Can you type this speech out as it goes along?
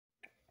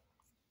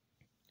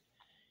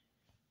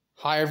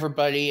Hi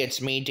everybody, it's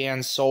me Dan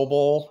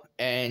Sobel,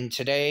 and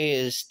today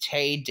is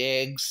Taye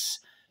Diggs'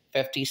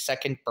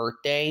 52nd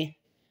birthday.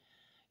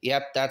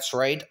 Yep, that's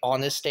right.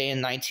 On this day in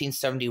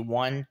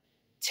 1971,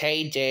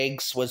 Taye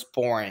Diggs was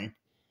born,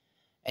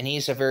 and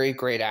he's a very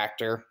great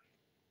actor.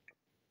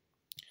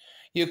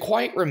 You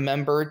quite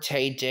remember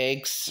Taye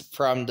Diggs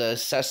from the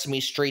Sesame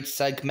Street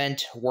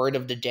segment Word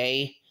of the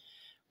Day,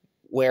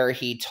 where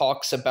he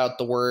talks about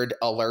the word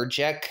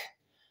allergic,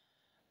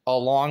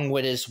 along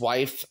with his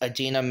wife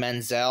Idina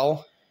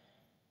Menzel.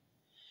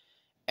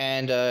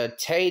 And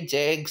Taye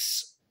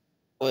Diggs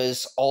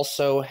was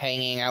also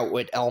hanging out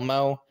with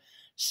Elmo,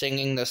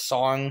 singing the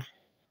song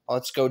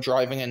Let's Go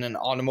Driving in an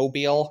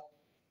Automobile.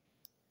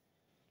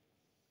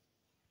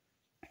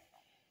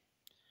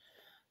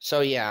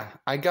 So yeah,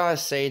 I gotta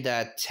say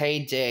that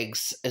Taye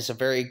Diggs is a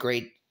very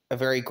great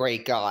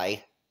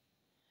guy.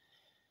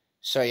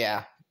 So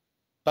yeah,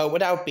 but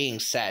without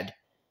being said,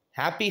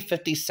 happy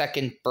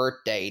 52nd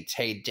birthday,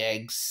 Taye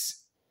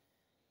Diggs.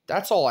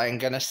 That's all I'm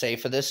gonna say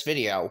for this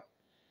video.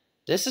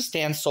 This is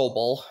Dan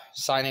Sobel,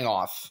 signing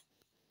off.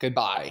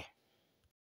 Goodbye.